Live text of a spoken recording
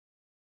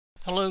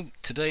Hello,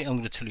 today I'm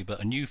going to tell you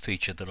about a new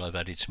feature that I've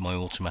added to my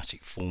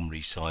automatic form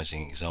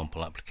resizing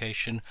example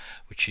application,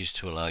 which is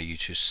to allow you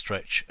to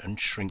stretch and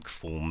shrink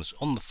forms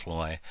on the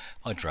fly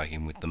by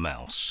dragging with the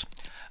mouse.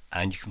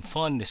 And you can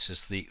find this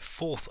as the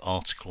fourth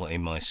article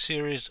in my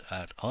series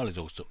at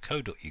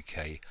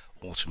isleofdogs.co.uk,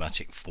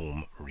 automatic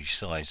form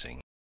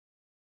resizing.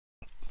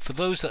 For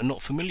those that are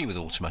not familiar with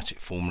automatic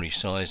form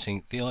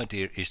resizing, the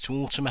idea is to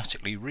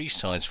automatically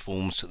resize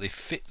forms so they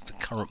fit the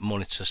current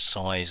monitor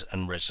size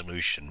and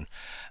resolution,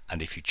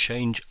 and if you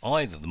change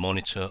either the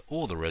monitor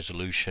or the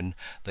resolution,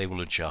 they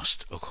will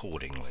adjust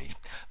accordingly.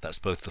 That's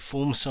both the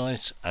form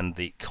size and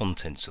the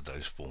contents of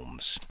those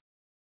forms.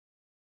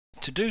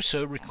 To do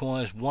so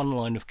requires one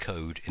line of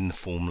code in the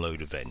form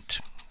load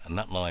event, and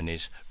that line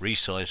is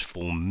resize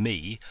form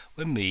me,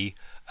 where me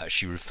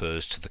actually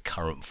refers to the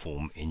current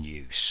form in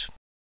use.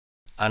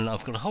 And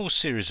I've got a whole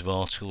series of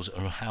articles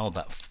on how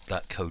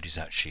that code is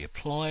actually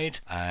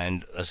applied,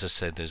 and as I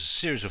said, there's a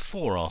series of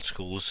 4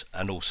 articles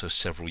and also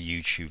several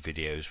YouTube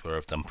videos where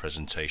I've done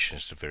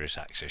presentations to various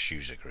Access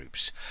user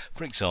groups.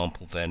 For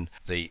example then,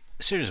 the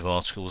series of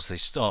articles, they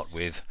start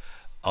with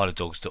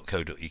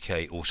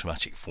isleofdogs.co.uk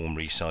automatic form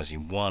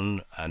resizing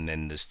 1, and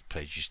then there's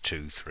pages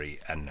 2, 3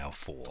 and now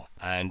 4,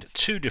 and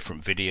 2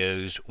 different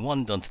videos,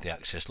 one done to the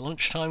Access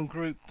lunchtime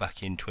group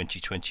back in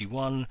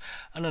 2021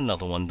 and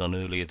another one done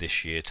earlier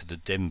this year to the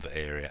Denver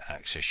area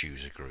Access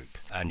user group,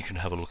 and you can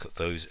have a look at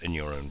those in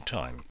your own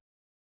time.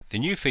 The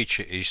new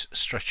feature is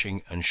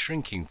stretching and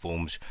shrinking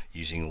forms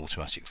using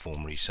automatic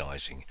form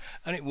resizing,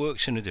 and it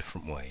works in a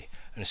different way,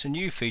 and it's a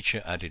new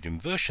feature added in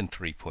version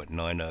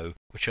 3.90,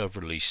 which I've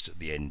released at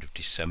the end of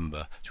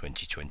December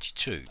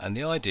 2022. And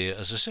the idea,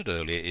 as I said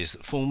earlier, is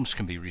that forms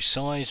can be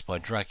resized by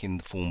dragging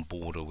the form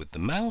border with the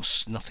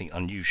mouse, nothing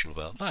unusual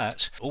about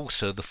that.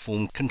 Also, the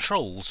form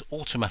controls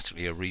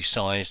automatically are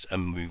resized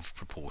and moved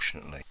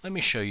proportionately. Let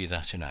me show you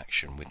that in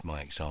action with my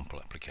example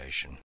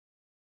application.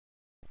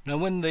 Now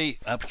when the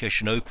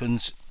application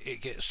opens,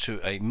 it gets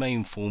to a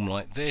main form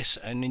like this,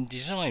 and in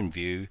design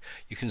view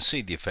you can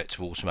see the effect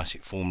of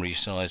automatic form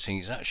resizing.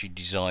 It's actually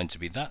designed to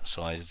be that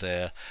size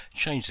there.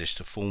 Change this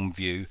to form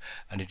view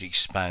and it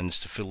expands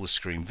to fill the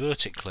screen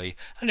vertically,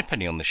 and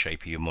depending on the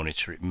shape of your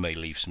monitor it may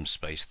leave some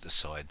space at the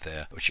side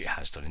there, which it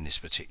has done in this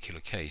particular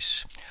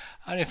case.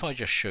 And if I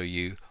just show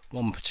you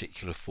one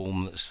particular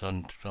form that's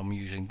done, I'm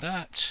using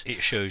that,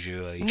 it shows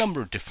you a number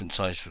of different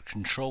sizes of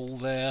control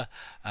there,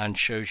 and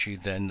shows you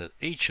then that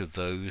each of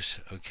those,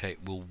 okay,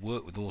 will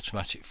work with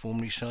automatic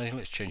form resizing.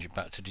 Let's change it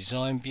back to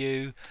design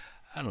view,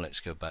 and let's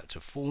go back to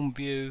form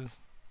view,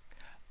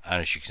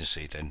 and as you can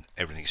see then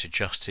everything's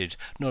adjusted,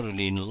 not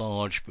only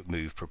enlarged but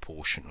moved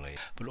proportionally.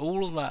 But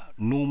all of that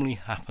normally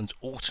happens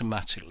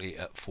automatically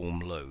at form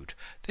load.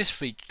 This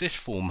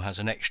form has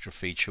an extra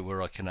feature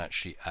where I can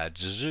actually add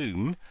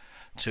zoom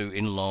to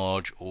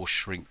enlarge or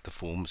shrink the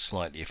form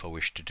slightly if I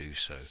wish to do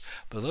so.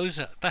 But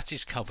that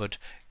is covered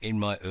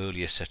in my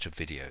earlier set of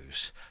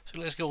videos. So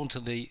let's go on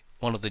to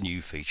one of the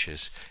new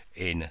features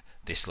in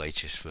this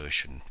latest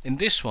version. In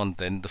this one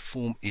then, the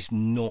form is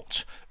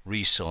not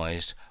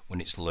resized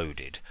when it's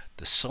loaded.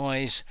 The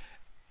size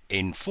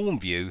in form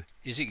view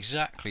is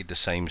exactly the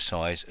same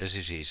size as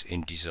it is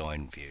in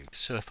design view.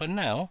 So if I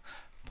now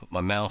put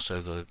my mouse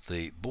over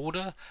the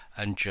border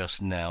and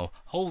just now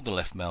hold the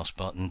left mouse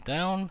button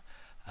down,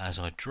 as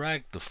I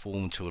drag the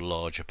form to a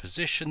larger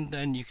position,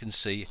 then you can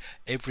see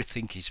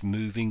everything is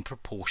moving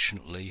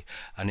proportionately,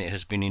 and it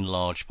has been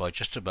enlarged by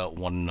just about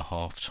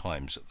 1.5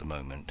 times at the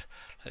moment.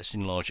 Let's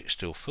enlarge it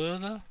still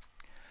further,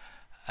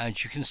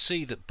 and you can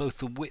see that both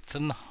the width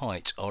and the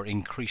height are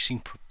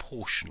increasing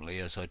proportionally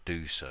as I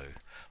do so.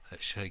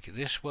 Let's shake it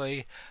this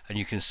way, and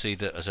you can see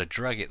that as I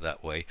drag it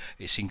that way,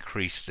 it's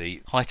increased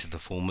the height of the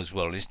form as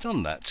well. It's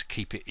done that to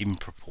keep it in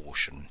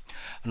proportion.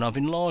 And I've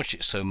enlarged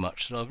it so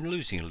much that I'm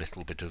losing a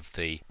little bit of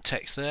the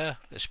text there.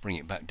 Let's bring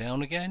it back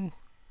down again.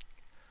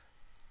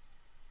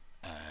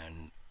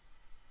 And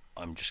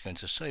I'm just going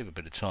to save a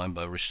bit of time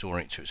by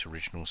restoring it to its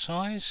original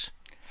size.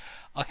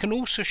 I can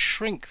also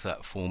shrink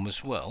that form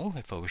as well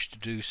if I wish to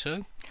do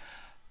so,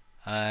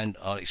 and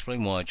I'll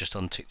explain why I just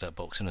unticked that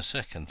box in a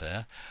second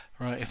there.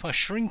 Right, if I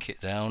shrink it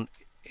down,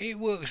 it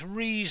works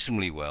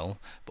reasonably well,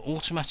 but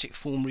automatic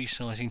form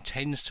resizing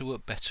tends to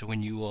work better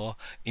when you are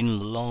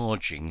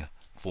enlarging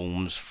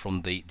forms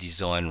from the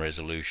design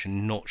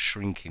resolution, not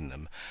shrinking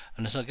them.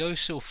 And as I go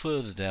still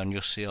further down,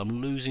 you'll see I'm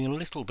losing a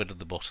little bit of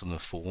the bottom of the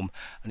form,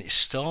 and it's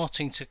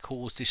starting to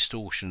cause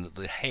distortion that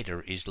the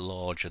header is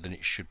larger than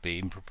it should be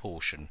in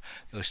proportion.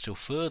 Go still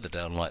further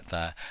down like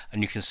that,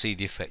 and you can see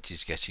the effect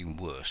is getting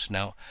worse.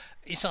 Now,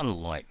 it's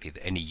unlikely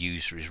that any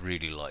user is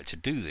really like to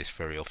do this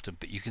very often,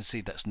 but you can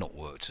see that's not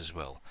worked as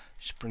well.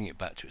 Just bring it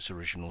back to its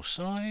original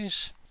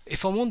size.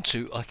 If I want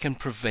to, I can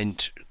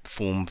prevent the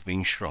form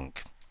being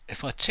shrunk.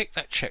 If I tick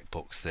that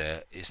checkbox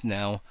there, it's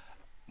now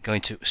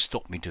going to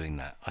stop me doing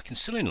that. I can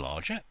still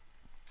enlarge it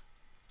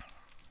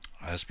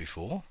as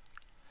before.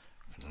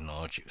 I can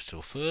enlarge it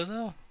still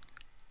further.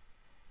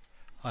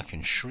 I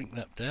can shrink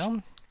that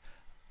down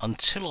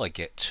until I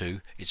get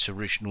to its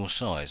original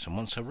size, and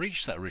once I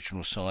reach that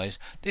original size,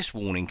 this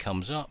warning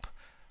comes up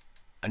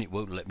and it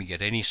won't let me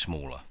get any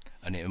smaller,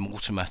 and it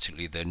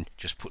automatically then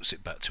just puts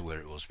it back to where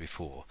it was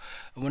before.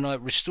 And when I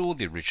restore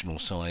the original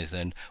size,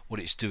 then what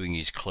it's doing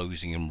is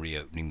closing and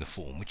reopening the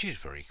form, which is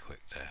very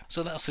quick there.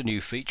 So that's the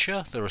new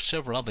feature. There are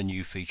several other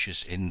new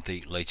features in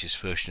the latest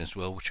version as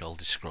well, which I'll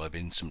describe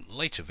in some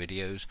later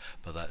videos,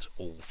 but that's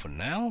all for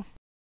now.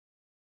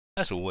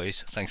 As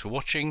always, thanks for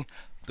watching.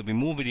 There'll be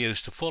more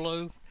videos to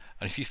follow,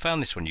 and if you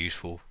found this one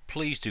useful,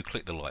 please do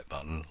click the like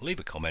button, leave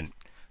a comment,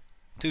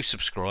 do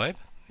subscribe,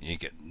 you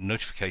get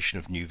notification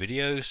of new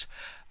videos,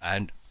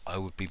 and I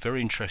would be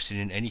very interested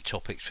in any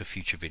topics for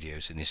future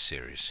videos in this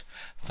series.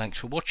 Thanks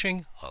for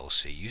watching. I'll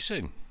see you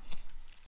soon.